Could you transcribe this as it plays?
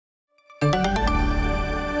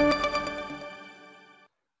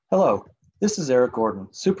This is Eric Gordon,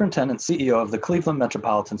 Superintendent CEO of the Cleveland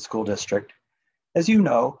Metropolitan School District. As you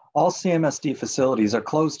know, all CMSD facilities are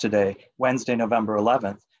closed today, Wednesday, November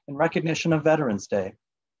 11th, in recognition of Veterans Day.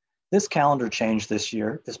 This calendar change this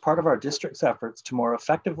year is part of our district's efforts to more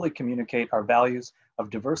effectively communicate our values of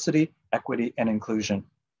diversity, equity, and inclusion.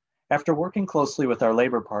 After working closely with our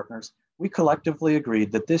labor partners, we collectively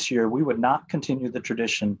agreed that this year we would not continue the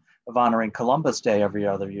tradition of honoring Columbus Day every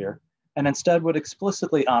other year, and instead would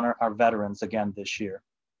explicitly honor our veterans again this year.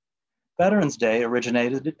 Veterans Day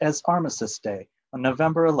originated as Armistice Day on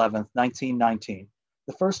November 11, 1919,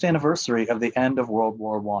 the first anniversary of the end of World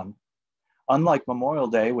War I. Unlike Memorial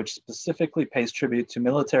Day, which specifically pays tribute to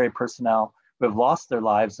military personnel who have lost their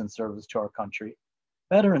lives in service to our country,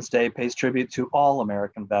 Veterans Day pays tribute to all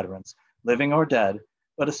American veterans, living or dead,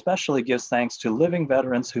 but especially gives thanks to living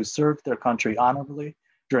veterans who served their country honorably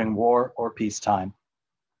during war or peacetime.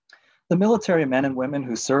 The military men and women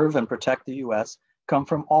who serve and protect the U.S. come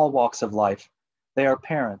from all walks of life. They are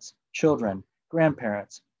parents, children,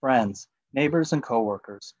 grandparents, friends, neighbors, and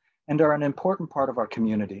coworkers, and are an important part of our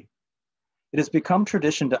community. It has become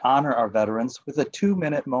tradition to honor our veterans with a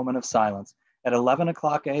 2-minute moment of silence at 11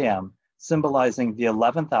 o'clock a.m., symbolizing the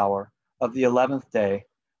 11th hour of the 11th day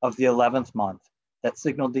of the 11th month that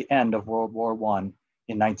signaled the end of World War I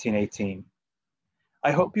in 1918.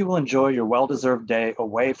 I hope you will enjoy your well-deserved day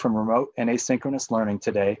away from remote and asynchronous learning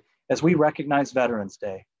today as we recognize Veterans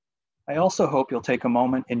Day. I also hope you'll take a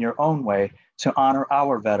moment in your own way to honor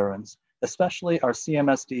our veterans, especially our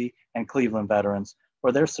CMSD and Cleveland veterans,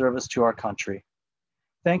 for their service to our country.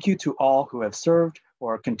 Thank you to all who have served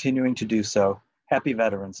or are continuing to do so. Happy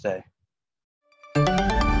Veterans Day.